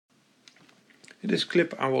In this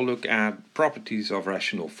clip I will look at properties of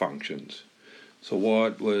rational functions. So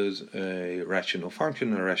what was a rational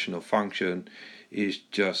function? A rational function is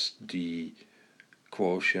just the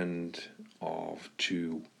quotient of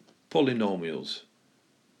two polynomials.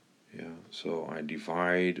 So I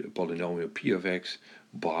divide a polynomial p of x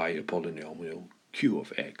by a polynomial q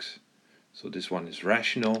of x. So this one is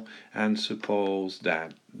rational, and suppose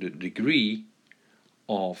that the degree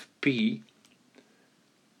of p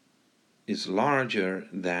is larger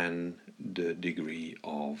than the degree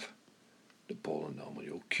of the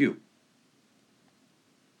polynomial q.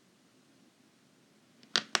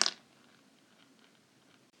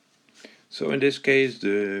 So in this case,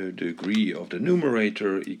 the degree of the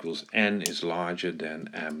numerator equals n is larger than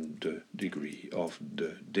m, the degree of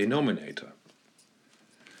the denominator.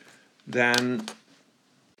 Then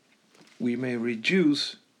we may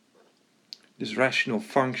reduce this rational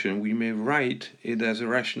function. We may write it as a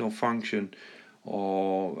rational function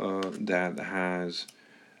or that has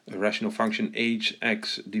a rational function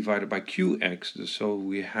hx divided by qx. So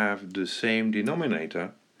we have the same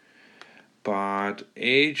denominator, but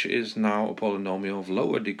h is now a polynomial of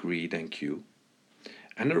lower degree than q,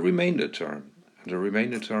 and a remainder term. And the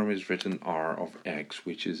remainder term is written r of x,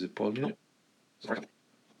 which is a polynomial.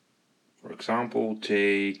 For example,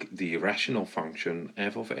 take the rational function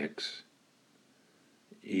f of x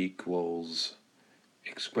equals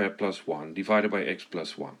x squared plus 1 divided by x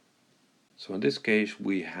plus 1. So in this case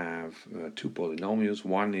we have two polynomials.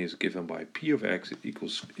 One is given by p of x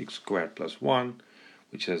equals x squared plus 1,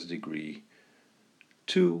 which has degree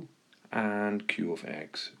 2, and q of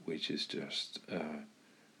x, which is just a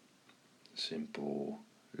simple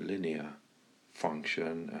linear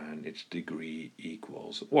function and its degree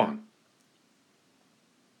equals 1.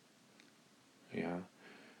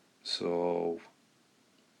 So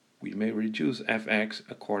we may reduce fx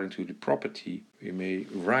according to the property. We may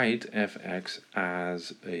write fx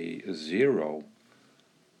as a 0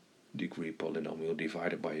 degree polynomial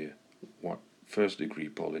divided by a first degree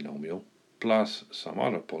polynomial plus some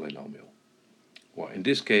other polynomial. Well, in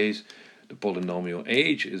this case, the polynomial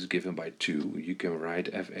h is given by 2. You can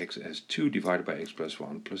write fx as 2 divided by x plus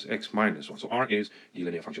 1 plus x minus 1. So r is the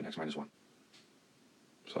linear function x minus 1.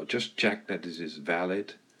 So just check that this is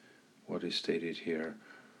valid, what is stated here.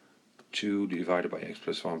 2 divided by x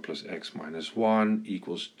plus 1 plus x minus 1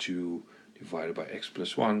 equals 2 divided by x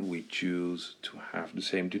plus 1. We choose to have the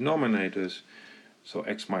same denominators. So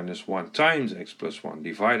x minus 1 times x plus 1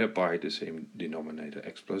 divided by the same denominator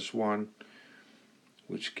x plus 1,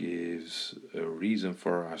 which gives a reason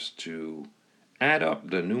for us to add up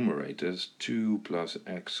the numerators. 2 plus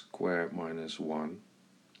x squared minus 1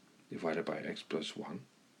 divided by x plus 1.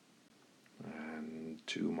 And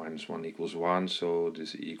 2 minus 1 equals 1, so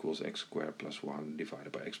this equals x squared plus 1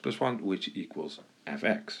 divided by x plus 1, which equals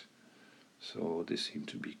fx. So this seems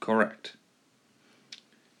to be correct.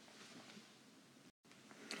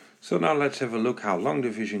 So now let's have a look how long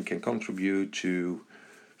division can contribute to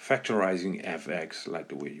factorizing fx like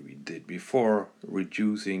the way we did before,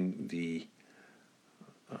 reducing the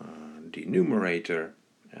numerator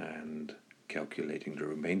and calculating the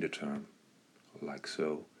remainder term, like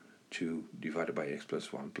so. 2 divided by x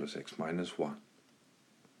plus 1 plus x minus 1.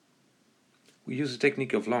 We use the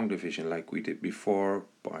technique of long division like we did before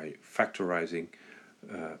by factorizing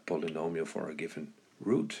a polynomial for a given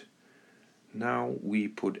root. Now we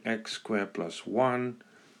put x squared plus 1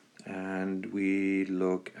 and we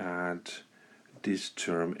look at this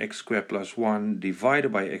term x squared plus 1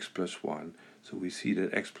 divided by x plus 1. So we see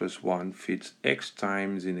that x plus 1 fits x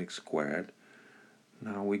times in x squared.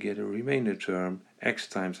 Now we get a remainder term, x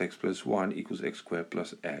times x plus 1 equals x squared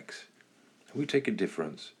plus x. We take a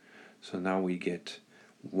difference. So now we get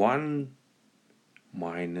 1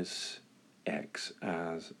 minus x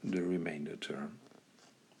as the remainder term.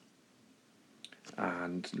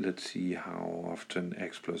 And let's see how often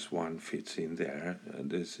x plus 1 fits in there.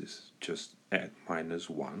 This is just at minus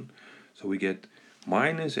 1. So we get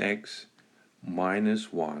minus x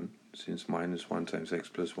minus 1. Since minus 1 times x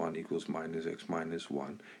plus 1 equals minus x minus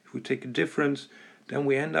 1. If we take a difference, then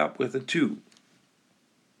we end up with a 2.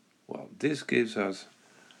 Well, this gives us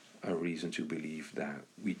a reason to believe that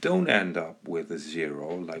we don't end up with a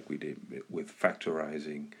 0 like we did with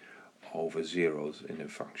factorizing over zeros in a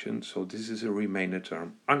function. So this is a remainder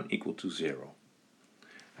term unequal to 0.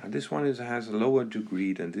 And this one has a lower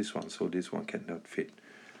degree than this one, so this one cannot fit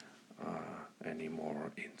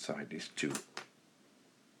anymore inside this 2.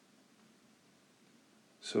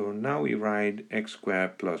 So now we write x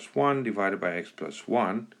squared plus 1 divided by x plus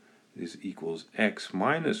 1. This equals x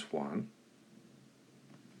minus 1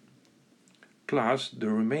 plus the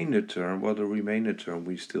remainder term. Well, the remainder term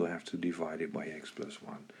we still have to divide it by x plus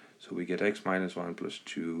 1. So we get x minus 1 plus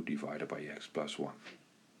 2 divided by x plus 1.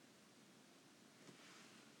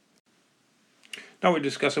 Now we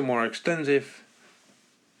discuss a more extensive,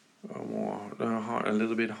 a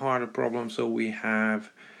little bit harder problem. So we have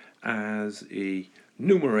as a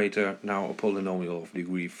numerator now a polynomial of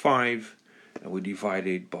degree 5, and we divide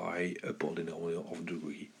it by a polynomial of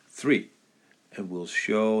degree 3. And we'll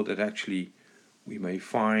show that actually we may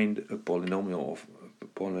find a polynomial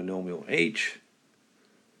h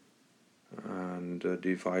and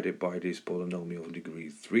divide it by this polynomial of degree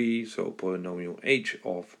 3. So polynomial h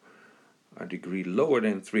of a degree lower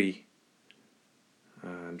than 3,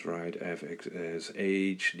 and write fx as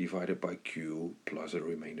h divided by q plus a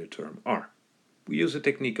remainder term r. We use a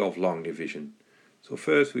technique of long division. So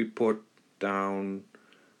first we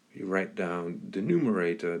write down the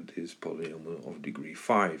numerator, this polynomial of degree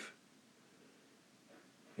 5,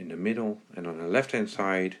 in the middle, and on the left hand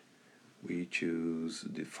side we choose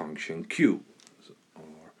the function q,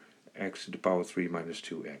 or x to the power 3 minus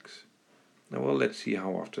 2x. Now, well, let's see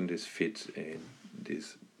how often this fits in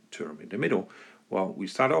this term in the middle. Well, we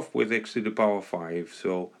start off with x to the power 5,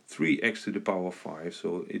 so 3x to the power 5,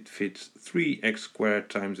 so it fits 3x squared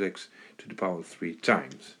times x to the power 3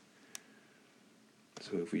 times.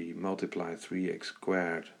 So if we multiply 3x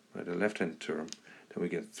squared by the left-hand term, then we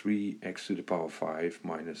get 3x to the power 5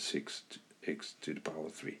 minus 6x to the power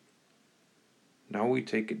 3. Now we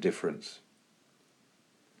take a difference.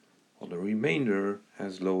 Well, the remainder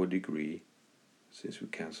has lower degree, since we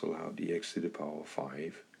cancel out the x to the power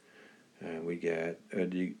 5, and we get a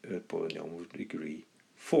polynomial of degree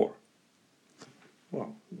 4.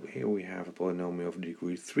 Well, here we have a polynomial of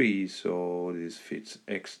degree 3, so this fits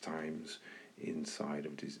x times inside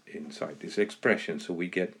this expression. So we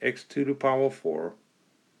get x to the power 4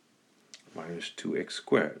 minus 2x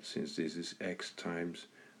squared, since this is x times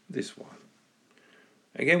this one.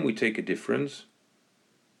 Again, we take a difference,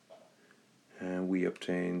 and we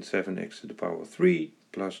obtain 7x to the power 3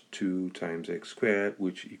 plus 2 times x squared,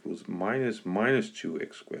 which equals minus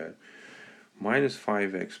 2x squared minus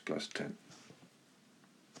 5x plus 10.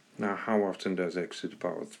 Now, how often does x to the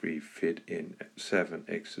power 3 fit in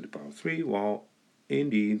 7x to the power 3? Well,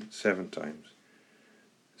 indeed, 7 times.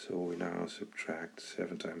 So we now subtract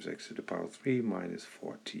 7 times x to the power 3 minus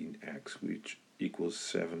 14x, which equals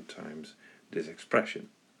 7 times this expression.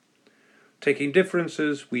 Taking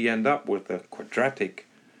differences, we end up with a quadratic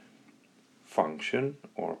function,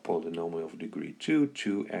 or polynomial of degree 2,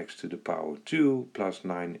 2x to the power 2 plus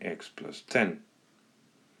 9x plus 10.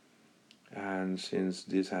 And since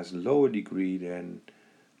this has lower degree than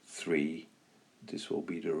 3, this will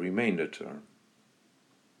be the remainder term.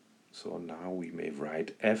 So now we may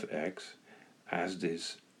write fx as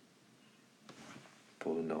this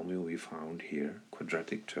polynomial we found here,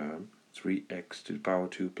 quadratic term, 3x to the power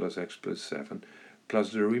 2 plus x plus 7,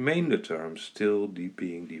 plus the remainder term still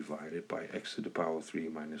being divided by x to the power 3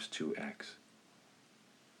 minus 2x.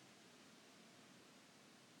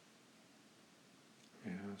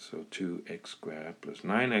 So 2x squared plus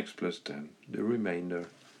 9x plus 10, the remainder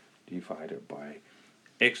divided by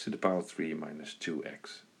x to the power 3 minus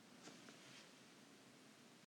 2x.